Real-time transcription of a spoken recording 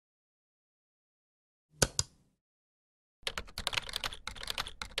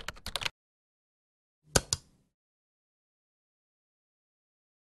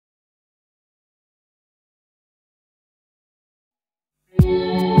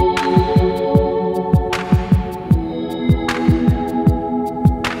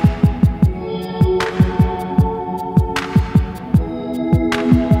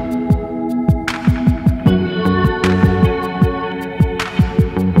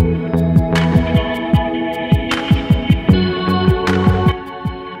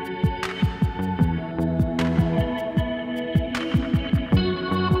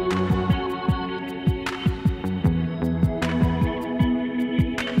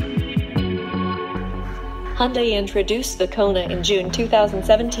Hyundai introduced the Kona in June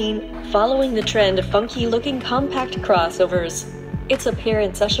 2017, following the trend of funky-looking compact crossovers. Its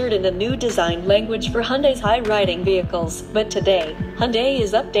appearance ushered in a new design language for Hyundai's high-riding vehicles, but today, Hyundai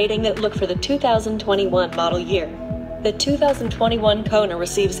is updating that look for the 2021 model year. The 2021 Kona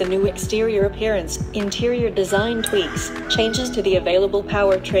receives a new exterior appearance, interior design tweaks, changes to the available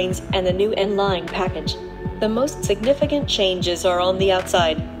powertrains, and the new N-Line package. The most significant changes are on the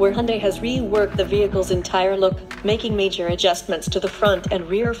outside, where Hyundai has reworked the vehicle's entire look, making major adjustments to the front and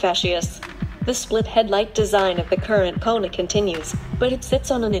rear fascias. The split headlight design of the current Kona continues, but it sits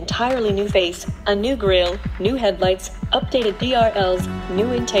on an entirely new face, a new grille, new headlights, updated DRLs,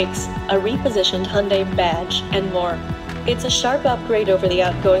 new intakes, a repositioned Hyundai badge, and more. It's a sharp upgrade over the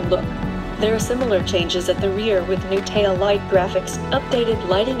outgoing look. There are similar changes at the rear with new tail light graphics, updated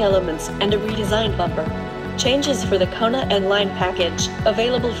lighting elements, and a redesigned bumper. Changes for the Kona N-Line package,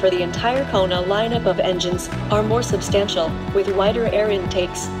 available for the entire Kona lineup of engines, are more substantial, with wider air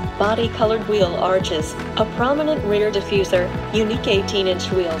intakes, body-colored wheel arches, a prominent rear diffuser, unique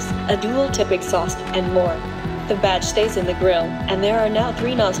 18-inch wheels, a dual-tip exhaust, and more. The badge stays in the grille, and there are now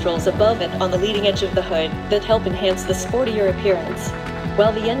 3 nostrils above it on the leading edge of the hood that help enhance the sportier appearance.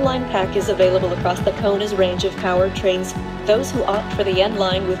 While the N-Line Pack is available across the Kona's range of powertrains, those who opt for the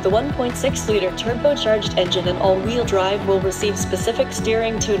N-Line with the 1.6-liter turbocharged engine and all-wheel drive will receive specific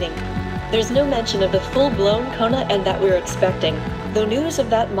steering tuning. There's no mention of the full-blown Kona N that we're expecting, though news of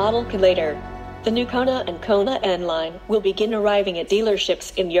that model could later. The new Kona and Kona N-Line will begin arriving at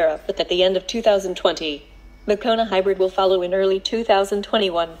dealerships in Europe at the end of 2020. The Kona Hybrid will follow in early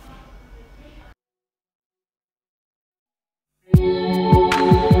 2021.